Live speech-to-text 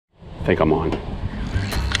think I'm on.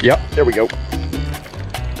 Yep, there we go.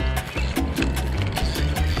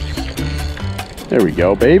 There we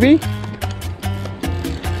go, baby.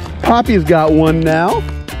 Poppy's got one now.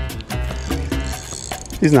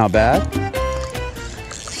 He's not bad.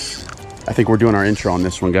 I think we're doing our intro on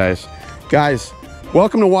this one, guys. Guys,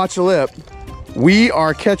 welcome to Watch the Lip. We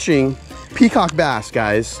are catching peacock bass,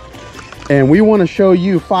 guys. And we want to show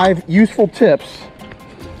you 5 useful tips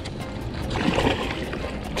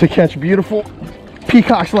to catch beautiful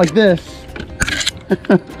peacocks like this.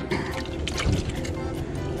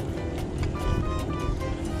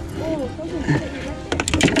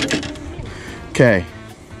 Okay.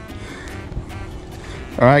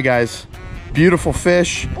 All right, guys. Beautiful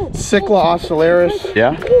fish. Cichla ocellaris.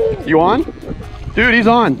 Yeah? You on? Dude, he's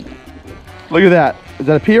on. Look at that. Is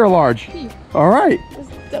that a P or a large? P. All right.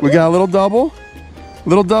 We got a little double.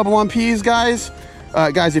 Little double on P's, guys.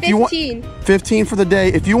 Guys, if 15. You want 15 for the day.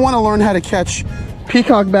 If you want to learn how to catch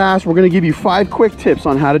peacock bass, we're going to give you 5 quick tips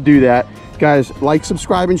on how to do that. Guys, like,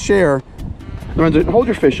 subscribe, and share. Lorenzo, hold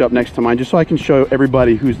your fish up next to mine just so I can show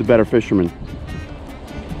everybody who's the better fisherman.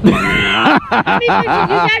 How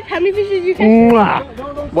many fish did you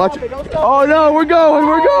catch? Watch it. Oh no, we're going.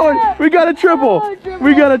 We got a triple.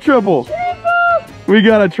 We got a triple. We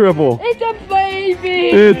got a triple. It's a baby.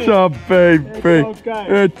 It's a baby.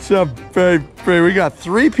 It's a baby. We got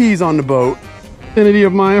 3 P's on the boat. Infinity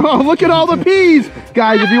of mine. Oh, look at all the P's.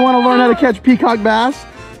 Guys, if you want to learn how to catch peacock bass,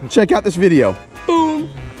 check out this video. Boom.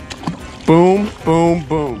 Boom, boom,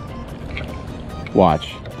 boom.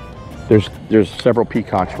 Watch. There's several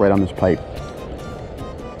peacocks right on this pipe.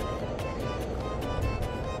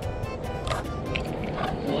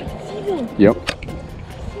 Yep.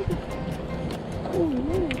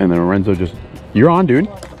 And then Lorenzo just, you're on, dude.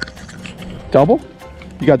 Double?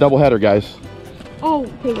 You got double header, guys. Oh,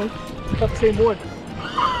 okay, guys. Got the same board.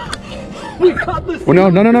 We caught the same.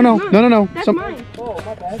 Well, no. That's mine. Oh,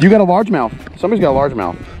 my bad. You got a largemouth. Somebody's got a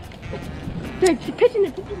largemouth. They're pitching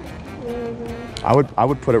it. I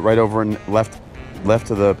would put it right over and left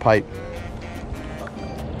to the pipe.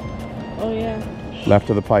 Oh yeah. Left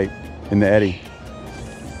to the pipe in the eddy.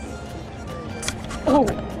 Oh.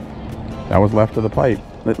 That was left to the pipe.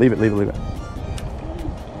 Leave it.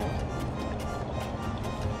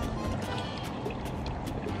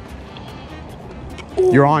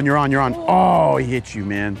 You're on. Oh, he hit you,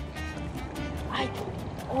 man.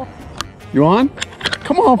 You on?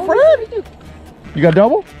 Come on, Fred. You got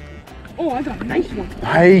double? Oh, I got a nice one.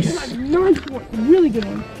 Nice. I got a nice one. Really good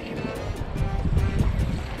one.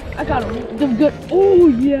 I got a good. Oh,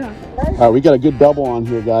 yeah. All right, we got a good double on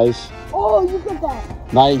here, guys. Oh, you got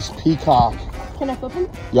that. Nice peacock. Can I flip him?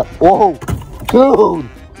 Yep. Whoa, dude.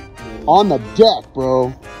 On the deck, bro.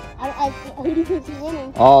 Who do you think is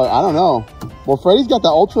winning? Oh, I don't know. Well, Freddie's got the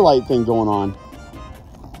ultralight thing going on.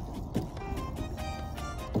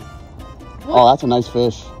 Oh, that's a nice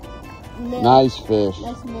fish. Male. Nice fish.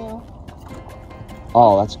 Nice male.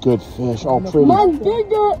 Oh, that's good fish. Oh, pretty. Mine's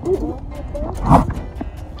bigger.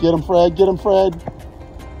 Get him, Fred. Get him, Fred.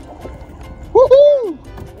 Woohoo!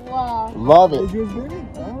 Wow. Love it. Is yours bigger?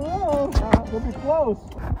 I don't know. We'll be close.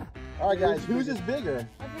 All right, guys. Whose is bigger?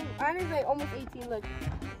 I think mine is like almost 18. Look.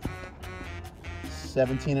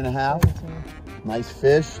 17 and a half. Nice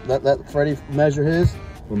fish. Let Freddie measure his.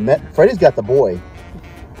 Freddie's got the boy.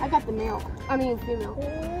 I got the male. I mean female.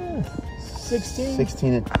 16.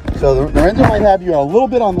 16. So Lorenzo might have you a little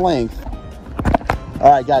bit on length.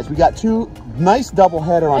 All right, guys. We got 2 nice double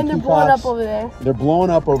header on peacocks. And they're peacocks. blowing up over there. They're blowing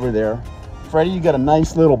up over there. Freddie, you got a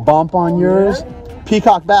nice little bump on yours. Yeah.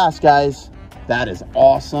 Peacock bass, guys. That is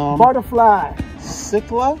awesome. Butterfly.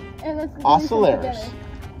 Cichla ocellaris.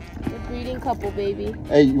 The breeding couple, baby.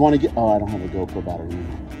 Hey, you want to get... Oh, I don't have a GoPro battery.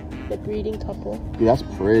 The breeding couple. Dude, that's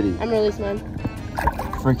pretty. I'm releasing mine.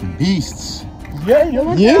 Freaking beasts. Yeah.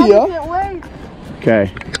 Okay.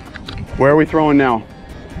 Where are we throwing now?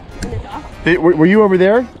 In the dock. Were you over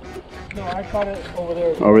there? No, I caught it over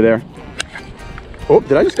there. Over there. Oh,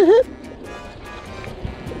 did I just get hit?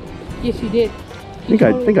 Yes, you did.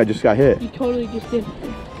 I think I just got hit. You totally just did.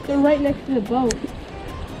 They're right next to the boat.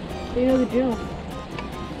 They know the drill.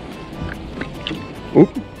 Oop,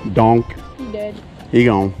 donk. He dead. He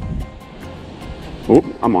gone. Oop,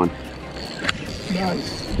 I'm on.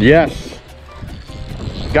 Nice. Yes.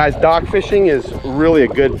 Guys, dock fishing is really a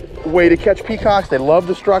good way to catch peacocks. They love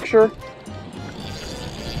the structure.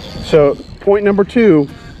 So, point number 2,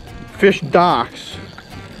 fish docks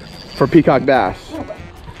for peacock bass.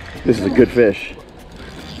 This is a good fish.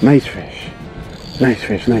 Nice fish. Nice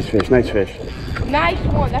fish, nice fish, nice fish. Nice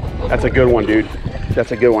one. That's a good one, dude.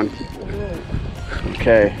 That's a good one.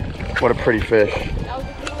 Okay. What a pretty fish. That was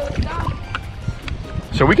a good little stop.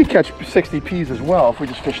 So we could catch 60 Ps as well if we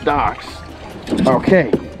just fish docks.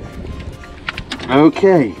 Okay.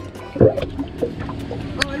 Okay.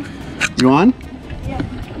 You on? Yeah.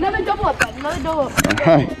 Another double up, Dad. Another double up. All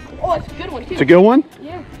right. Oh, it's a good one, too. It's a good one?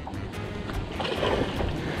 Yeah.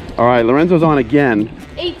 All right, Lorenzo's on again.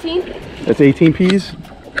 18. That's 18 Ps.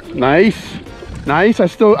 Nice. Nice. I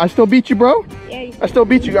still beat you, bro. Yeah. I still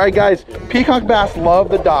beat you. All right, guys. Peacock bass love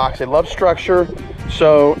the docks. They love structure.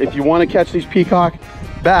 So if you want to catch these peacock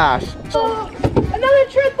bass. Oh, another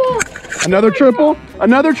triple. Another triple?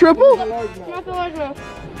 Another triple? Not the largemouth.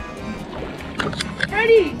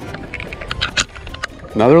 Ready.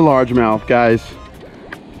 Another largemouth, guys.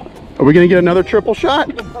 Are we gonna get another triple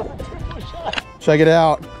shot? Check it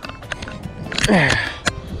out.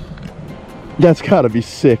 That's gotta be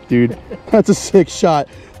sick, dude. That's a sick shot.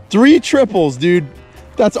 3 triples, dude.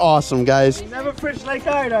 That's awesome, guys. Never fished like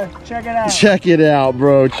either. Check it out. Check it out,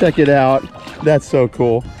 bro. Check it out. That's so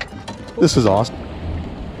cool. This is awesome.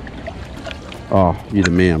 Oh, you're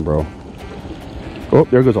the man, bro. Oh,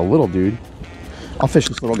 there goes a little dude. I'll fish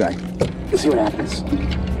this little guy. Let's see what happens.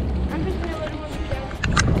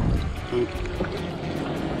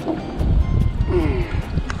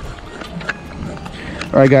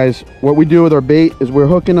 All right, guys, what we do with our bait is we're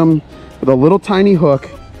hooking them with a little tiny hook.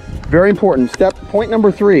 Very important. Point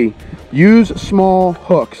number 3, use small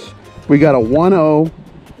hooks. We got a 1-0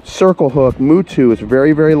 circle hook, Mutu. It's a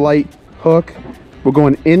very, very light hook. We're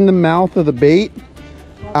going in the mouth of the bait,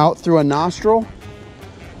 out through a nostril.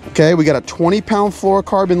 Okay, we got a 20-pound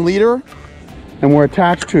fluorocarbon leader, and we're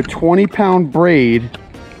attached to a 20-pound braid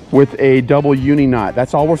with a double uni knot.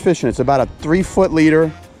 That's all we're fishing. It's about a 3-foot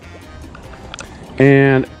leader.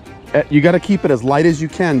 And you got to keep it as light as you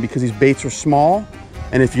can because these baits are small.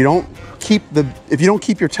 And if you don't keep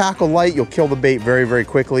your tackle light, you'll kill the bait very, very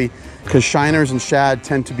quickly because shiners and shad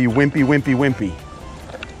tend to be wimpy, wimpy, wimpy.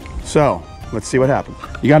 So let's see what happens.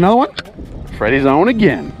 You got another one? Freddy's on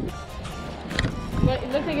again.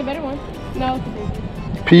 It looks like a better one. No, it's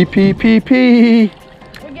a baby. P.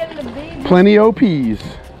 We're getting a baby. Plenty OPs.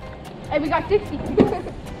 Hey, we got 60.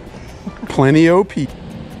 Plenty OP.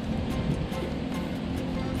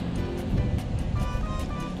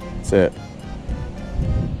 That's it.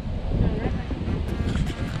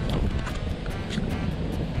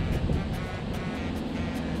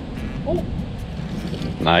 Oh.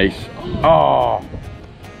 Nice. Oh.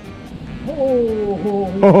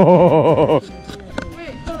 Oh.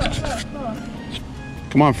 Wait, hold on.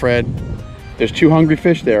 Come on, Fred. There's 2 hungry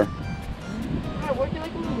fish there. I work it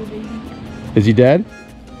like a little baby. Is he dead?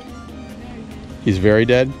 He's very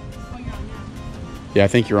dead? Yeah, I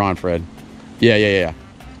think you're on, Fred. Yeah.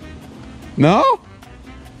 No?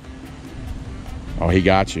 Oh, he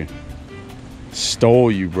got you.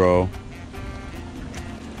 Stole you, bro.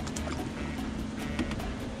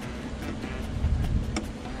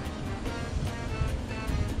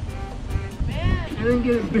 I didn't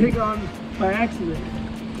get it big on by accident.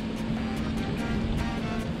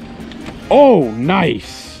 Oh,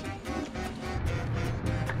 nice.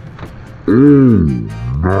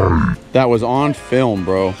 That was on film,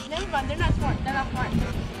 bro. Never mind, they're not smart. They're not smart.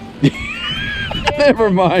 Never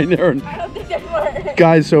mind. I don't think they're smart.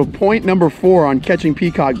 Guys, so point number 4 on catching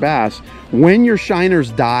peacock bass. When your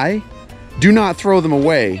shiners die, do not throw them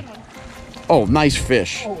away. Oh, nice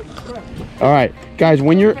fish. All right, guys,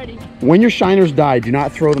 when your shiners die, do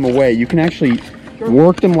not throw them away. You can actually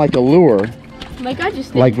work them like a lure. Like I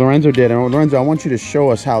just did. Like Lorenzo did. And Lorenzo, I want you to show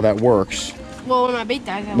us how that works. Well, when my bait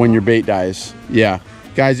dies. When your bait dies. Yeah.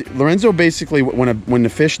 Guys, Lorenzo basically, when the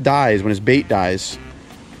fish dies, when his bait dies,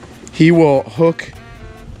 he will hook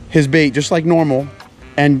his bait just like normal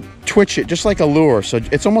and twitch it just like a lure. So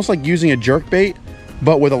it's almost like using a jerk bait,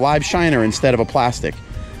 but with a live shiner instead of a plastic.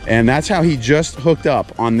 And that's how he just hooked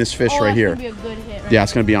up on this fish right here. Be a good hit, right? Yeah,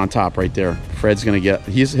 it's gonna be on top right there. Fred's gonna get,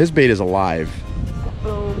 his bait is alive.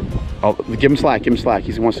 Boom. Oh, give him slack, give him slack.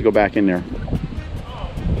 He wants to go back in there.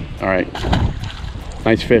 All right.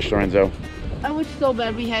 Nice fish, Lorenzo. I wish so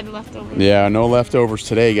bad we had leftovers. Yeah, no leftovers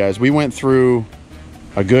today, guys. We went through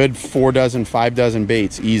a good 4 dozen, 5 dozen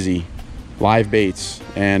baits, easy. Live baits.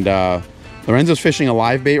 And Lorenzo's fishing a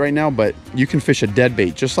live bait right now, but you can fish a dead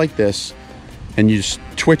bait just like this, and you just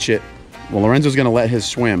twitch it. Well, Lorenzo's gonna let his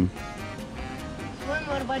swim. Swim,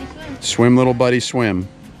 little buddy, swim. Swim, little buddy, swim.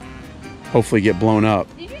 Hopefully get blown up.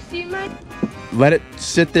 Did you see my... Let it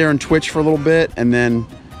sit there and twitch for a little bit, and then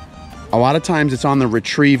a lot of times it's on the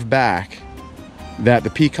retrieve back that the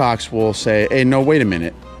peacocks will say, hey, no, wait a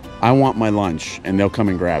minute. I want my lunch, and they'll come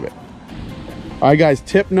and grab it. All right, guys,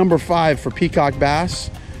 tip number 5 for peacock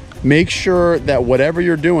bass. Make sure that whatever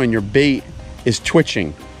you're doing, your bait is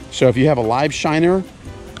twitching. So if you have a live shiner,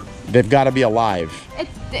 they've got to be alive.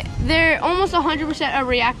 They're almost 100% a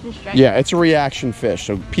reaction strike. Yeah, it's a reaction fish.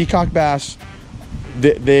 So peacock bass,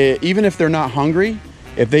 they even if they're not hungry,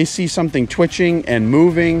 if they see something twitching and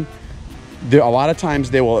moving, a lot of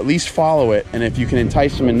times they will at least follow it. And if you can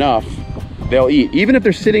entice them enough, they'll eat. Even if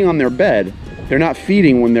they're sitting on their bed, they're not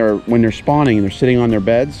feeding when they're spawning and they're sitting on their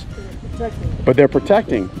beds, but they're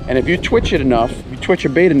protecting. And if you twitch it enough, you twitch a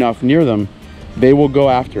bait enough near them, they will go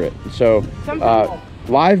after it. So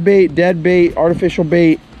live bait, dead bait, artificial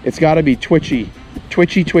bait, it's got to be twitchy. So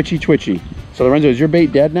Lorenzo, is your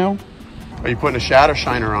bait dead now? Are you putting a shad or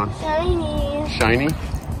shiner on? Shiny?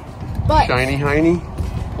 But Shiny, hiney?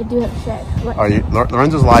 I do have a shad. Are you,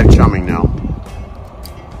 Lorenzo's live chumming now.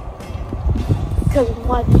 Because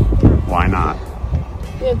what? Why not?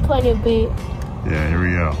 We have plenty of bait. Yeah, here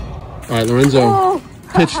we go. All right, Lorenzo,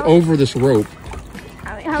 pitch over this rope.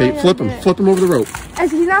 Okay, flip him over the rope.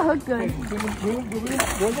 He's not hooked good.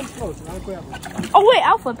 Oh wait,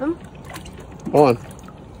 I'll flip him. Hold on.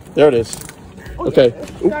 There it is. Okay.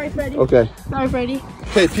 Sorry, Freddy. Okay. Sorry, Freddy.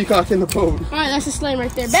 Okay, peacock in the boat. All right, that's a slime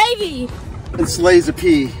right there, baby. It slays a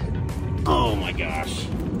pea. Oh my gosh.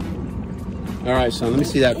 All right, son, let me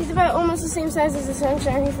see that. He's about almost the same size as the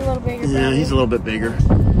sunshine. He's a little bigger. Yeah, probably. he's a little bit bigger.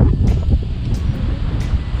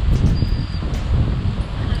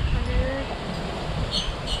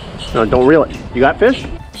 No, don't reel it. You got fish?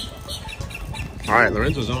 All right,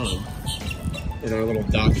 Lorenzo's on in our little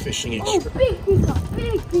dock fishing experience. Oh, big peacock,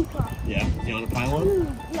 big peacock. Yeah, you on a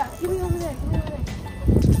pylon? Yeah, give me over there,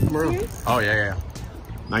 Come around. Oh, yeah.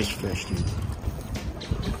 Nice fish, dude.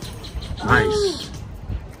 Nice.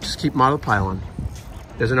 Just keep him out of the pylon.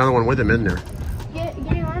 There's another one with him in there. Get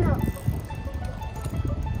your line up.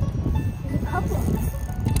 There's a couple.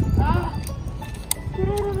 Get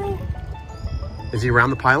out of there. Is he around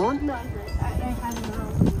the pylon? No, I have him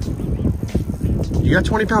around. You got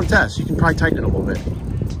 20-pound test. You can probably tighten it a little bit.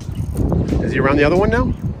 Is he around the other one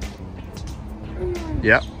now?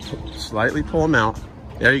 Yep. Slightly pull him out.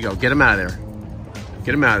 There you go. Get him out of there.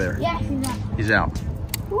 Get him out of there. Yeah, he's out. He's out.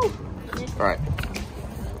 Woo. All right.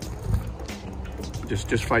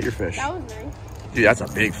 Just fight your fish. That was nice. Dude, that's a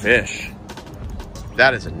big fish.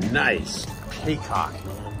 That is a nice peacock,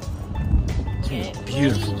 man. Dude,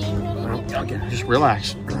 beautiful. Okay, just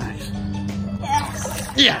relax. Yes.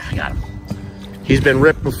 Yeah, I got him. He's been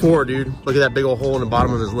ripped before, dude. Look at that big old hole in the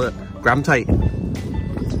bottom of his lip. Grab him tight.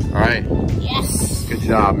 All right. Yes. Good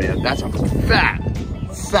job, man. That's a fat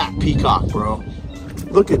peacock, bro.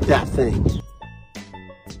 Look at that thing.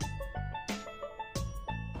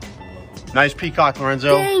 Nice peacock,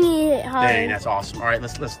 Lorenzo. Dang it, hard. Dang, that's awesome. All right,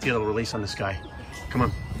 let's get a little release on this guy. Come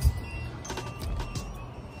on.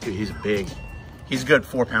 Dude, he's big. He's a good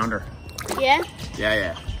 4-pounder. Yeah?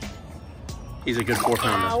 Yeah. He's a good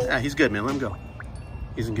 4-pounder. Yeah, he's good, man. Let him go.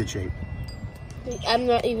 He's in good shape. I'm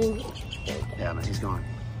not even... Yeah, man, he's gone.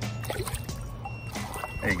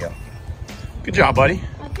 There you go. Good job, buddy.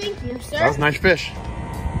 Oh, thank you, sir. That was a nice fish.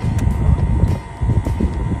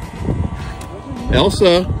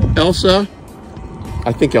 Elsa.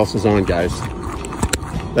 I think Elsa's on, guys.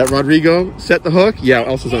 That Rodrigo set the hook? Yeah,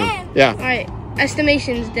 Elsa's on. Yeah. All right.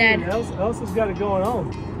 Estimations, Dad. Yeah, Elsa's got it going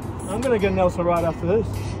on. I'm going to get an Elsa rod after this.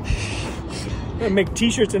 I'm going to make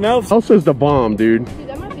t-shirts and Elsa. Elsa's the bomb, dude. Dude,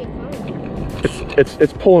 that might be a fun.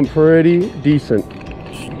 It's pulling pretty decent.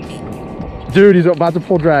 Dude, he's about to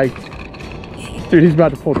pull drag. Dude, he's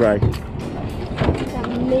about to pull drag.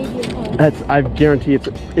 That may be a fun. I guarantee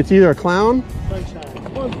it's either a clown.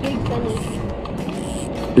 Sunshine. Or a big sunny.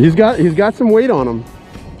 He's got some weight on him.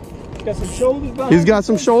 He's got some shoulders behind him. He's got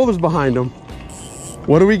some shoulders behind him.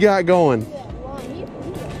 What do we got going?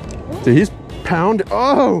 Dude, he's pounding.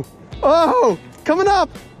 Oh, coming up.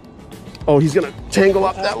 Oh, he's gonna tangle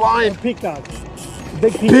up that line. Peacock.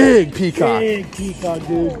 Big peacock. Big peacock. Big peacock,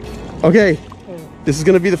 dude. Okay, this is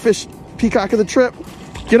gonna be the fish peacock of the trip.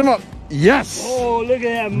 Get him up. Yes. Oh, look at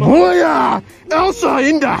that mouth. Booyah! Elsa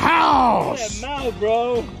in the Look at house. that mouth,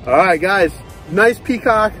 bro. All right, guys. Nice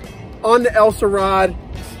peacock on the Elsa rod.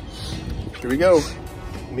 Here we go.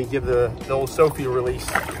 Let me give the old Sophie a release.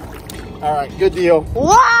 All right, good deal.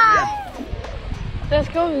 Wow! Yeah. Let's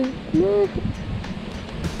go.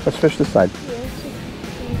 Let's fish this side.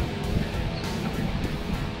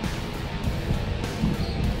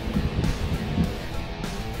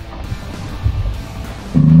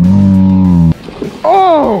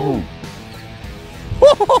 Oh!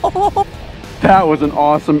 That was an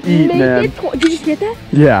awesome eat, man. Did you get that?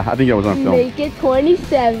 Yeah, I think that was on film. Make it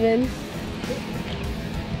 27.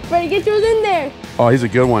 Ready, get yours in there. Oh, he's a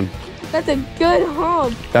good one. That's a good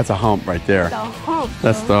hump. That's a hump right there. The hump.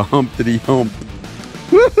 That's the humpty hump.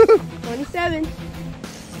 27.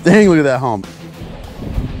 Dang, look at that hump.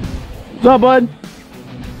 What's up, bud?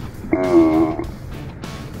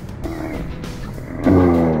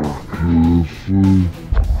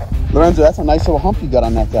 Lorenzo, that's a nice little hump you got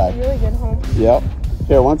on that guy. Really good home. Yep.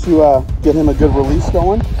 Here, why don't you get him a good release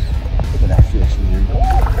going? Look at that fish, man.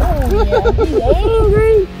 Oh, yeah, he's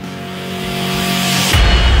angry.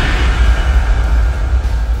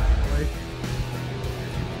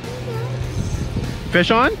 Fish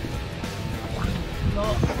on?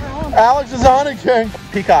 Alex is on again.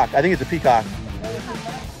 Peacock. I think it's a peacock.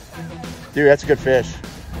 Dude, that's a good fish.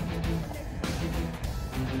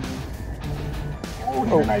 Oh,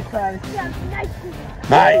 he's a nice guy.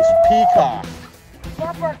 Nice peacock.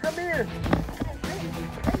 Papa, come here.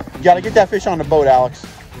 You gotta get that fish on the boat, Alex.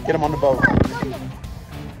 Get him on the boat.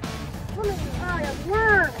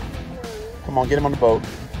 Come on, get him on the boat.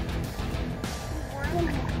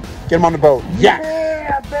 Get him on the boat. Yes!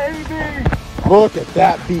 Yeah, baby. Look at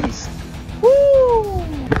that beast. Woo!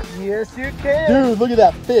 Yes, you can. Dude, look at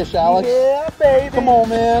that fish, Alex. Yeah, baby. Come on,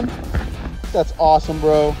 man. That's awesome,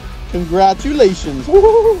 bro. Congratulations.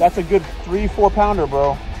 That's a good 3-4 pounder,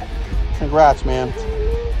 bro. Congrats, man.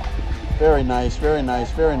 Very nice, very nice,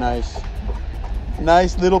 very nice.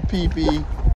 Nice little peepee.